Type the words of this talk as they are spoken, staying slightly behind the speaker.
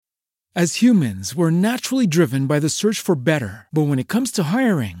As humans, we're naturally driven by the search for better. But when it comes to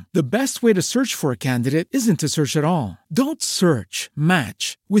hiring, the best way to search for a candidate isn't to search at all. Don't search,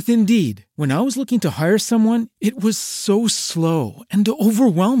 match with Indeed. When I was looking to hire someone, it was so slow and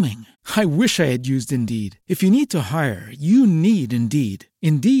overwhelming. I wish I had used Indeed. If you need to hire, you need Indeed.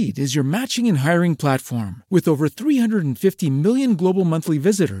 Indeed is your matching and hiring platform with over 350 million global monthly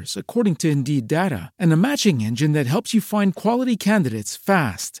visitors, according to Indeed data, and a matching engine that helps you find quality candidates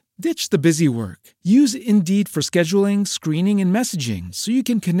fast. Ditch the busy work. Use Indeed for scheduling, screening, and messaging so you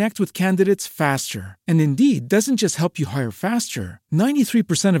can connect with candidates faster. And Indeed doesn't just help you hire faster.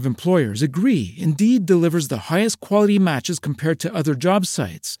 93% of employers agree Indeed delivers the highest quality matches compared to other job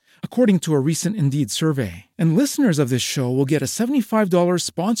sites, according to a recent Indeed survey. And listeners of this show will get a $75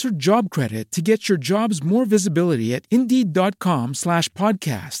 sponsored job credit to get your jobs more visibility at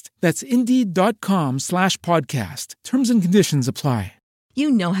Indeed.com/podcast. That's Indeed.com/podcast. Terms and conditions apply. You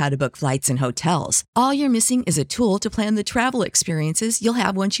know how to book flights and hotels. All you're missing is a tool to plan the travel experiences you'll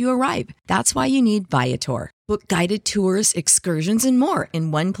have once you arrive. That's why you need Viator. Book guided tours, excursions, and more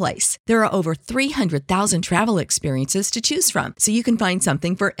in one place. There are over 300,000 travel experiences to choose from, so you can find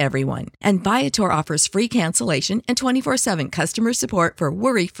something for everyone. And Viator offers free cancellation and 24/7 customer support for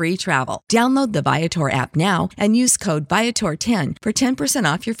worry-free travel. Download the Viator app now and use code Viator10 for 10%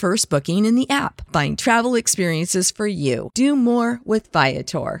 off your first booking in the app. Find travel experiences for you. Do more with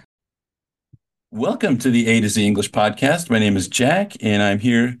Viator. Welcome to the A to Z English podcast. My name is Jack, and I'm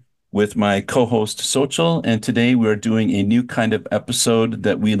here with my co-host Sochil, and today we're doing a new kind of episode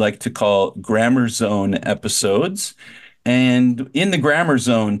that we like to call Grammar Zone episodes. And in the Grammar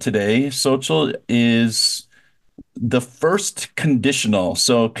Zone today, Sochil is the first conditional.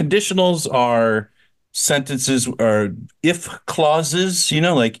 So conditionals are sentences or if clauses,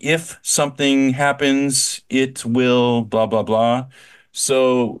 like if something happens, it will, blah, blah, blah.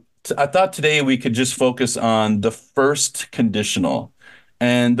 So I thought today we could just focus on the first conditional.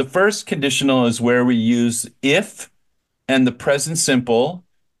 And the first conditional is where we use if and the present simple,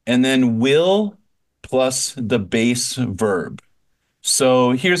 and then will plus the base verb.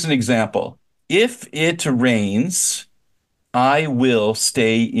 So here's an example. If it rains, I will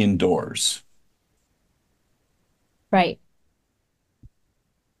stay indoors. Right.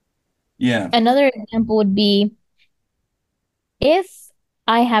 Yeah. Another example would be, if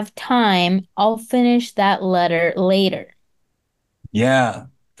I have time, I'll finish that letter later. Yeah,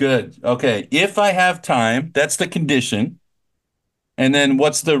 good. Okay. If I have time, that's the condition. And then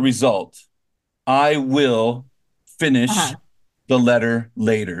what's the result? I will finish the letter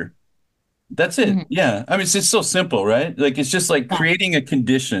later. That's it. Mm-hmm. Yeah. I mean, it's so simple, right? Like, it's just like creating a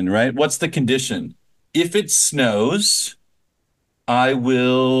condition, right? What's the condition? If it snows, I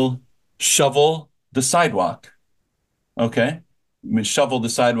will shovel the sidewalk. Okay. I mean, shovel the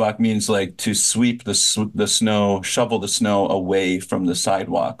sidewalk means like to sweep the snow, shovel the snow away from the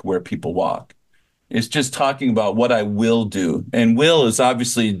sidewalk where people walk. It's just talking about what I will do. And will is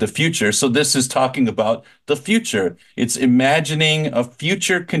obviously the future. So this is talking about the future. It's imagining a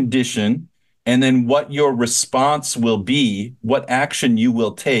future condition and then what your response will be, what action you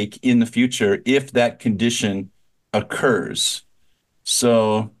will take in the future if that condition occurs.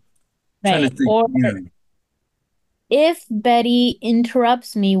 So trying to think, or if Betty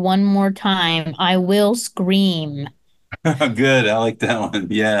interrupts me one more time, I will scream. Good. I like that one.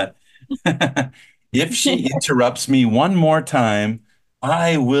 Yeah. If she interrupts me one more time,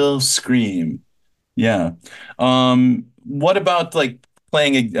 I will scream. Yeah. What about like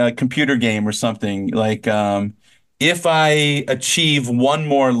playing a computer game or something? Like, if I achieve one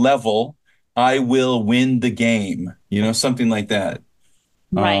more level, I will win the game. Something like that.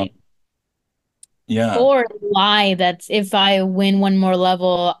 Right. Yeah. Or lie, that's if I win one more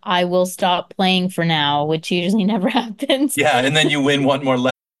level, I will stop playing for now, which usually never happens. Yeah, and then you win one more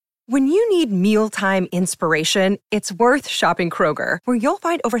level. When you need mealtime inspiration, it's worth shopping Kroger, where you'll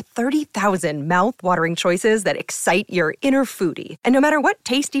find over 30,000 mouth-watering choices that excite your inner foodie. And no matter what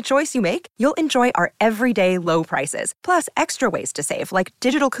tasty choice you make, you'll enjoy our everyday low prices, plus extra ways to save, like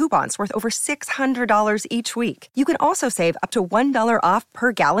digital coupons worth over $600 each week. You can also save up to $1 off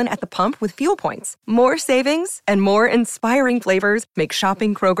per gallon at the pump with fuel points. More savings and more inspiring flavors make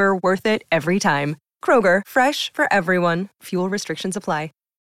shopping Kroger worth it every time. Kroger, fresh for everyone. Fuel restrictions apply.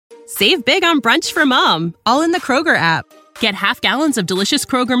 Save big on brunch for mom, all in the Kroger app. Get half gallons of delicious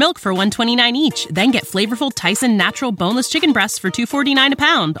Kroger milk for $1.29 each. Then get flavorful Tyson natural boneless chicken breasts for $2.49 a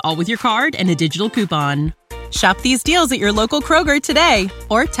pound, all with your card and a digital coupon. Shop these deals at your local Kroger today,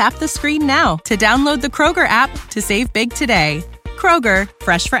 or tap the screen now to download the Kroger app to save big today. Kroger,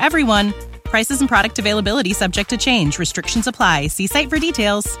 fresh for everyone. Prices and product availability subject to change. Restrictions apply. See site for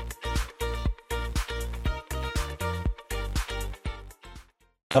details.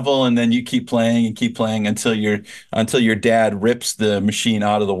 level, and then you keep playing and keep playing until your dad rips the machine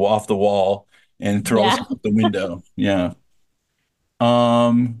off the wall and throws it Yeah. out the window. Yeah.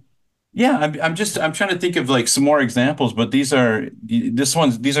 Um, yeah, I'm trying to think of like some more examples, but these are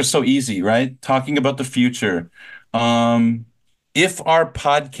so easy, right? Talking about the future. Um, if our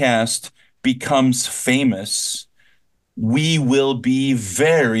podcast becomes famous, we will be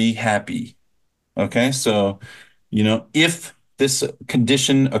very happy. Okay, so if this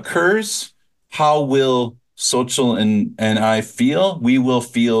condition occurs, how will social and I feel? We will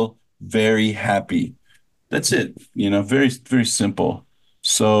feel very happy. That's it. Very, very simple.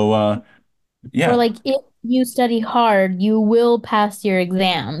 So, Or yeah, like if you study hard, you will pass your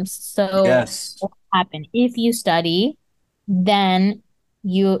exams. So yes, what will happen? If you study, then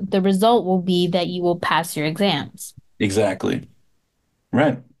the result will be that you will pass your exams. exactly.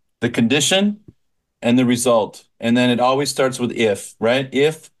 Right. The condition and the result. And then it always starts with if, right?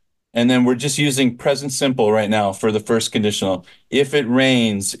 If, and then we're just using present simple right now for the first conditional. If it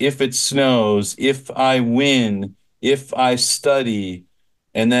rains, if it snows, if I win, if I study,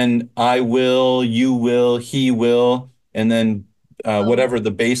 and then I will, you will, he will, and then whatever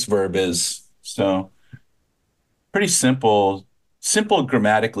the base verb is. So pretty simple, simple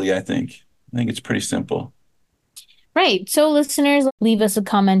grammatically, I think. I think it's pretty simple. Right. So, listeners, leave us a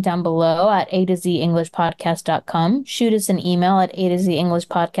comment down below at a to z englishpodcast.com. Shoot us an email at a to z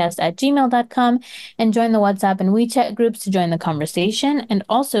englishpodcast@gmail.com and join the WhatsApp and WeChat groups to join the conversation. And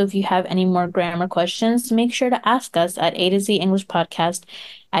also, if you have any more grammar questions, make sure to ask us at a to z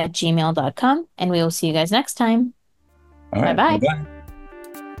englishpodcast@gmail.com. And we will see you guys next time. All Bye right. bye. Bye-bye.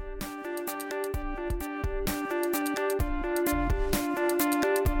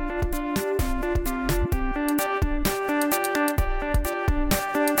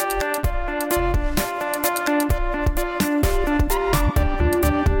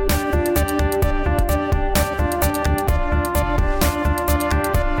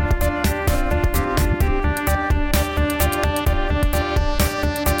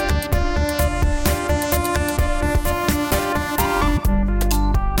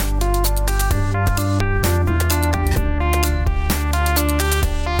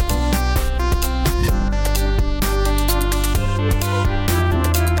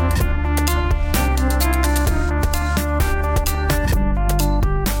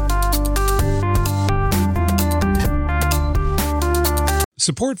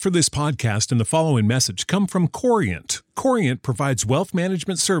 Support for this podcast and the following message come from Corient. Corient provides wealth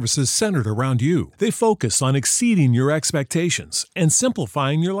management services centered around you. They focus on exceeding your expectations and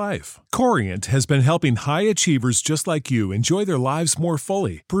simplifying your life. Corient has been helping high achievers just like you enjoy their lives more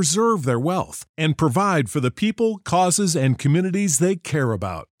fully, preserve their wealth, and provide for the people, causes, and communities they care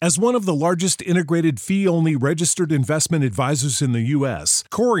about. As one of the largest integrated fee-only registered investment advisors in the U.S.,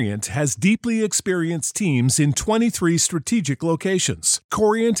 Corient has deeply experienced teams in 23 strategic locations.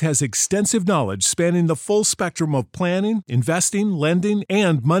 Corient has extensive knowledge spanning the full spectrum of planning, investing, lending,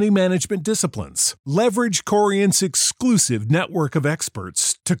 and money management disciplines. Leverage Corient's exclusive network of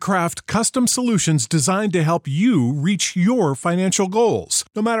experts to craft custom solutions designed to help you reach your financial goals,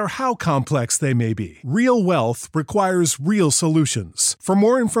 no matter how complex they may be. Real wealth requires real solutions. For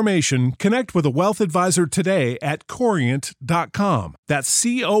more information, connect with a wealth advisor today at Corient.com. That's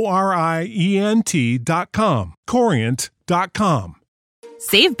Corient.com. Corient.com.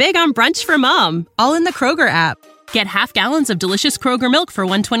 Save big on brunch for mom, all in the Kroger app. Get half gallons of delicious Kroger milk for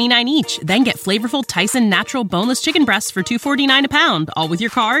 $1.29 each. Then get flavorful Tyson natural boneless chicken breasts for $2.49 a pound, all with your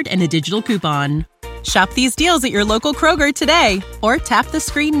card and a digital coupon. Shop these deals at your local Kroger today, or tap the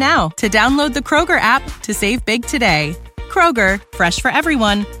screen now to download the Kroger app to save big today. Kroger, fresh for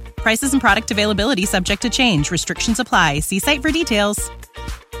everyone. Prices and product availability subject to change. Restrictions apply. See site for details.